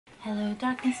Hello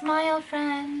darkness, my old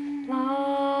friend. I've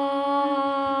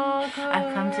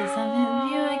I've come to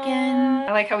something new again.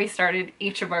 I like how we started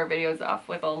each of our videos off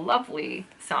with a lovely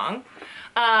song.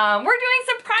 We're doing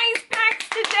surprise packs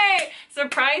today.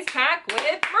 Surprise pack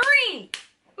with Marie.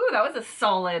 Ooh, that was a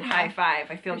solid high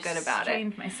five. I feel good about it.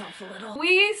 Strained myself a little.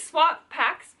 We swap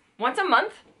packs once a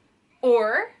month,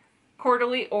 or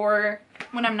quarterly, or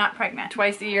When I'm not pregnant.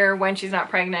 twice a year when she's not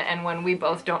pregnant and when we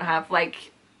both don't have, like,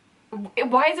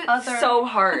 why is it so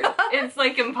hard? It's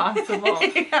like impossible.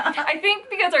 Yeah. I think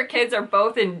because our kids are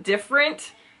both in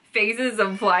different phases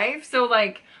of life, so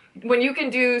like when you can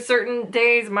do certain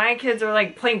days, my kids are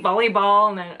like playing volleyball,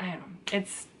 and then, I don't know,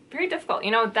 it's very difficult.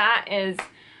 You know, that is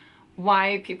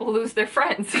why people lose their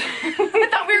friends. I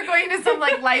thought we were going to some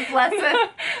like life lesson.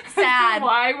 Sad.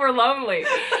 Why we're lonely.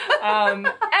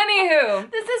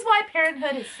 Anywho. This is why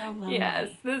parenthood is so lonely. Yes,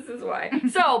 this is why.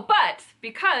 So, but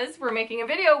because we're making a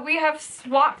video, we have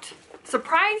swapped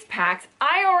surprise packs.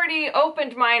 I already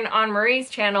opened mine on Marie's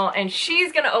channel, and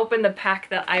she's gonna open the pack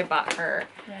that I bought her.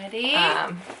 Ready?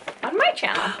 On my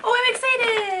channel. Oh, I'm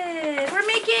excited! We're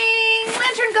making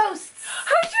lantern ghosts!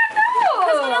 How'd you know?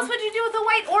 Because what else would you do with a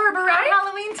white orb around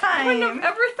Halloween time? I wouldn't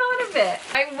have ever thought of it.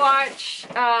 I watch,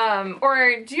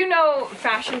 or do you know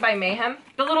Fashion by Mayhem?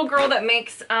 The little girl that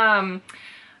makes,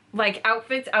 like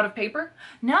outfits out of paper?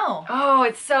 No. Oh,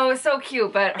 it's so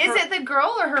cute, but Is it the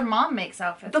girl or her mom makes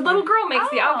outfits? the little girl makes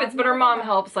the outfits, but her mom yeah.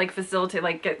 helps, like, facilitate,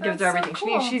 like, gives her so everything she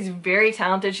needs. cool. She's very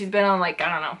talented. She's been on, like, I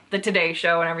don't know, the Today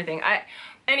Show and everything.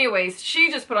 Anyways, she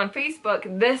just put on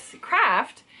Facebook this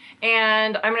craft,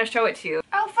 and I'm gonna show it to you.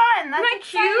 Oh, fun! That's Isn't that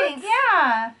exciting. cute?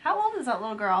 Yeah. How old is that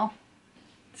little girl?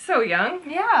 So young.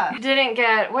 Yeah. Didn't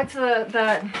get, what's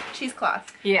the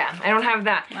Cheesecloth. yeah, I don't have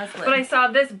that. Muslin. But I saw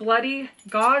this bloody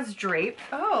gauze drape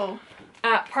Oh.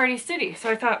 at Party City, so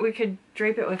I thought we could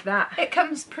drape it with that. It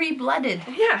comes pre-blooded.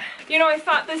 Yeah. You know, I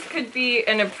thought this could be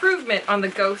an improvement on the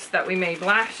ghost that we made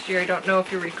last year. I don't know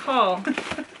if you recall.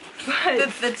 But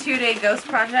The 2-day ghost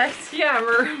project. yeah,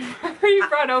 Marie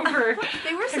brought over.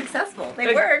 They were successful.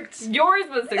 They worked. Yours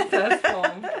was successful.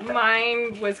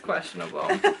 Mine was questionable.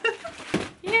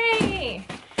 Yay!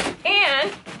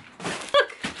 And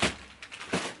look,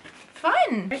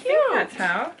 Fun. I think that's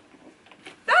how.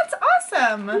 That's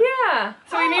awesome. Yeah.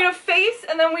 So we need a face,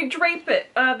 and then we drape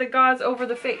it, the gauze over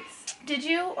the face. Did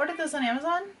you order those on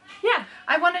Amazon? Yeah.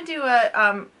 I want to do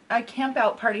a camp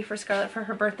out party for Scarlett for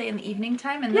her birthday in the evening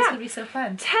time, and this would be so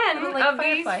fun. 10 like of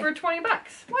Firefly. these for $20.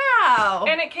 Wow.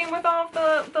 And it came with all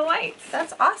of the lights.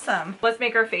 That's awesome. Let's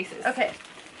make our faces. Okay.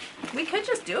 We could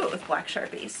just do it with black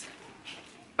Sharpies.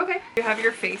 Okay. You have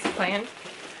your face planned.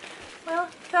 Well,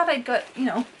 thought I'd go,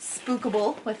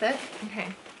 spookable with it. Okay.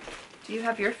 Do you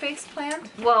have your face planned?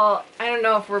 Well, I don't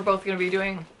know if we're both going to be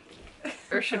doing,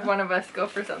 or should one of us go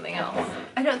for something else?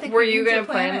 I don't think. Were we you need going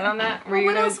to plan it on that? Were Well, you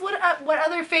what gonna... else? What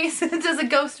other face does a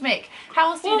ghost make?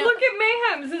 How else do Well, you know? look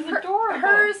at Mayhem's. It's adorable.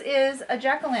 Hers is a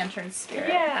jack-o'-lantern spirit.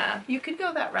 Yeah. You could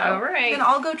go that route. All right. Then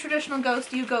I'll go traditional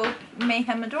ghost. You go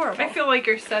mayhem adorable. I feel like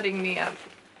you're setting me up.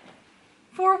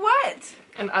 For what?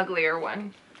 An uglier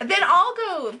one. Then I'll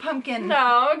go pumpkin.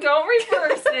 No, don't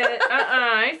reverse it.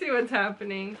 I see what's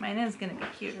happening. Mine is gonna be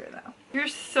cuter though. You're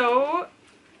so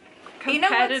You know what's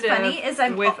competitive funny is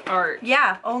I'm with art.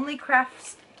 Yeah, only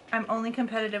crafts. I'm only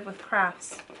competitive with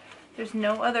crafts. There's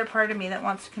no other part of me that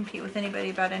wants to compete with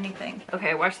anybody about anything.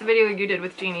 Okay, watch the video you did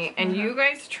with Jeannie, and you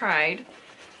guys tried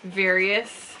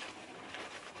various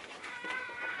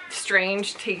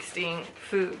strange tasting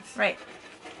foods. Right.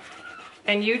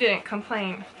 And you didn't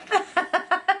complain.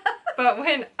 But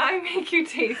when I make you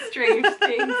taste strange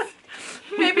things,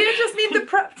 Maybe I just need the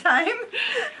prep time.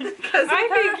 I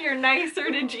think you're nicer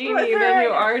to Jeannie than you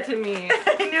are to me.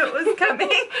 I knew it was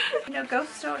coming.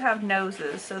 Ghosts don't have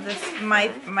noses, so this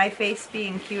my face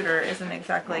being cuter isn't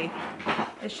exactly.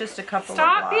 It's just a couple.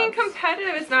 Stop of being blobs.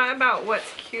 competitive. It's not about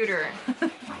what's cuter.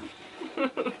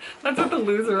 That's what the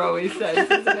loser always says,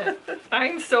 isn't it?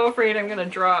 I'm so afraid I'm gonna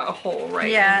draw a hole right.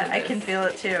 Yeah, into I this. can feel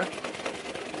it too.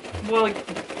 Well,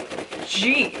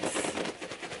 jeez.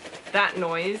 That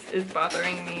noise is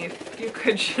bothering me. If you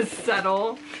could just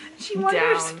settle She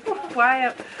wonders down.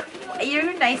 why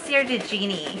you're nicer to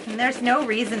Jeannie, and there's no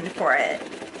reason for it.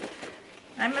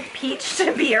 I'm a peach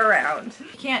to be around.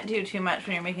 You can't do too much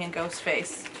when you're making a ghost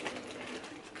face.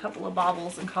 A couple of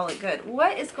bobbles and call it good.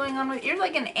 What is going on with you're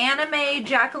like an anime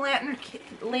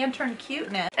jack-o'-lantern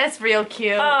cuteness. That's real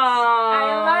cute. Oh,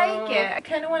 I like it. I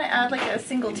kind of want to add like a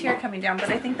single tear coming down, but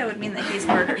I think that would mean that he's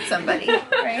murdered somebody,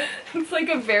 right? It's like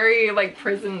a very like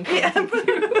prison Yeah. tattoo.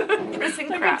 Prison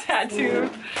Like crafts. a tattoo.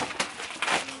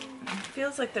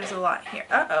 Feels like there's a lot here.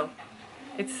 Uh-oh.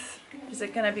 It's Is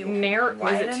it gonna be Narrow?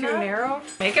 wide Is it too enough? narrow?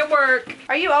 Make it work.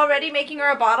 Are you already making her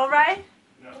a bottle, Rye?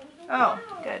 No. Oh,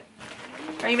 good.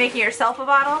 Are you making yourself a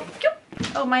bottle?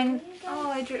 Oh, mine. Oh,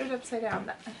 I drew it upside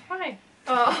down. Why?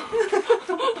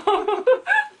 Oh.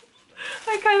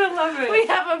 I kind of love it. We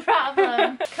have a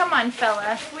problem. Come on,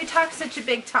 fella. We talk such a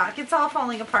big talk. It's all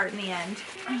falling apart in the end.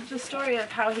 The story of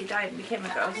how he died and became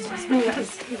a ghost is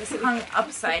because he was hung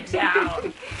upside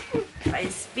down by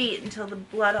his feet until the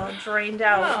blood all drained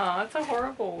out. Oh, that's a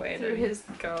horrible way Through to his-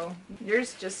 go.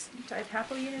 Yours just died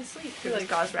happily in his sleep through Like- his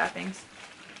gauze wrappings.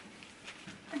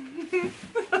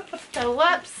 So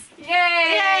whoops.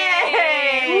 Yay!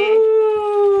 Yay!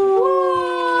 Woo!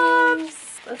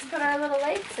 Whoops. Let's put our little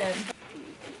lights in.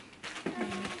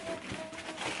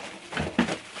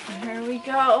 There we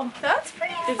go. That's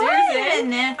pretty Is fun. yours in?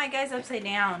 My guy's upside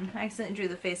down. I accidentally drew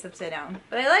the face upside down.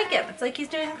 But I like him. It's like he's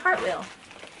doing a cartwheel.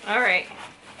 All right.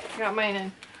 Got mine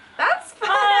in. That's fun.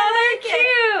 Oh,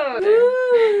 they're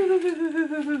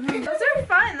cute. Those are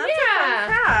fun. That's a Yeah. fun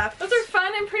craft. Those are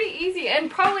fun and pretty easy and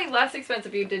probably less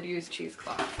expensive if you did use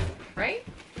cheesecloth, right?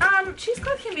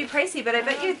 Cheesecloth can be pricey, but I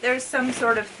bet you there's some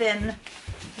sort of thin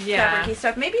fabricy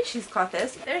stuff. Maybe cheesecloth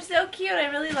is. They're so cute. I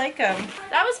really like them.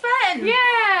 That was fun.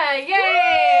 Yeah!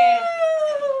 Yay!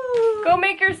 Woo! Go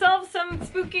make yourself some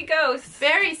spooky ghosts.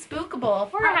 Very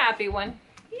spookable. Or a happy one.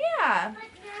 Yeah.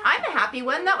 I'm a happy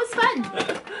one. That was fun.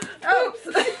 Oops.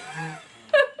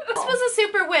 This was a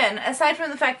super win, aside from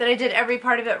the fact that I did every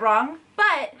part of it wrong.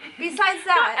 But besides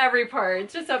Not that, every part,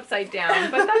 it's just upside down,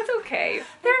 but that's okay.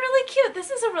 they're really cute. This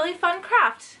is a really fun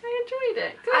craft. I enjoyed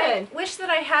it. Good. I wish that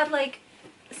I had like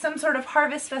some sort of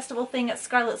harvest festival thing at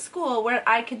Scarlet School where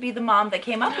I could be the mom that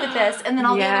came up with this, and then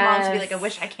all the other moms would be like, I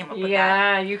wish I came up with that.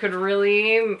 Yeah, you could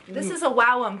really. This is a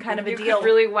wow-um kind of a you deal. could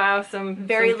really wow some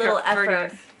Very some little parties.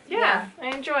 effort. Yeah, I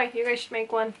enjoy. You guys should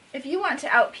make one. If you want to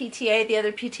out PTA the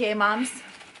other PTA moms,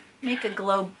 make a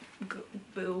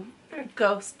boo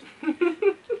ghost. And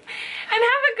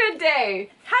have a good day.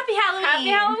 Happy Halloween! Happy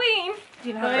Halloween. Do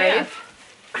you know how Oh,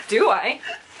 brave? Do I?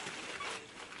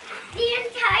 The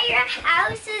entire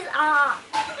house is off.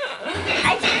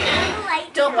 I turned on the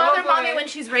light. Don't bother Oh, boy. mommy when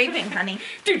she's raving, honey.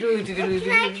 Can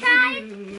I try?